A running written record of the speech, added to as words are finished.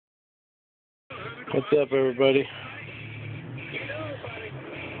What's up, everybody?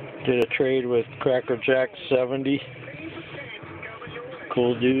 Did a trade with Crackerjaxx70.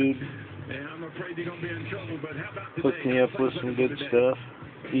 Cool dude. Hooked me up with some good stuff.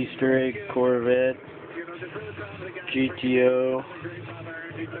 Easter egg, Corvette, GTO.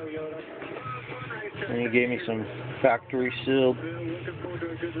 And he gave me some factory sealed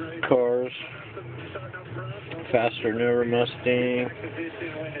cars. Faster newer Mustang.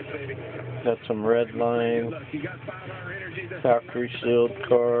 Got some red line, factory sealed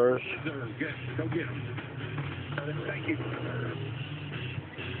cars.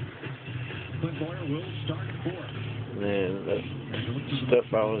 And the stuff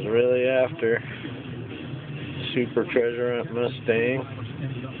I was really after. Super treasure hunt Mustang.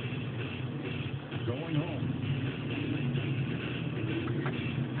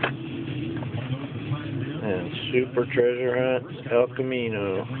 And super treasure hunt El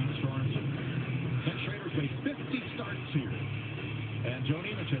Camino.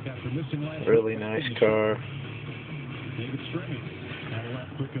 Really nice car.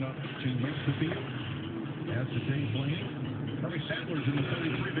 Quick enough to make the field. As to Dave Blaney, Harvey Sadler's in the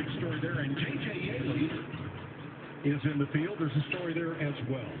 33, big story there, and J.J. Yaley is in the field. There's a story there as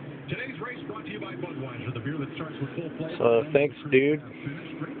well. Today's race brought to you by Budweiser, the beer that starts with full flavor. So thanks, dude.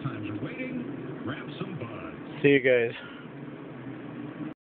 Great times are waiting. Grab some Bud. See you guys.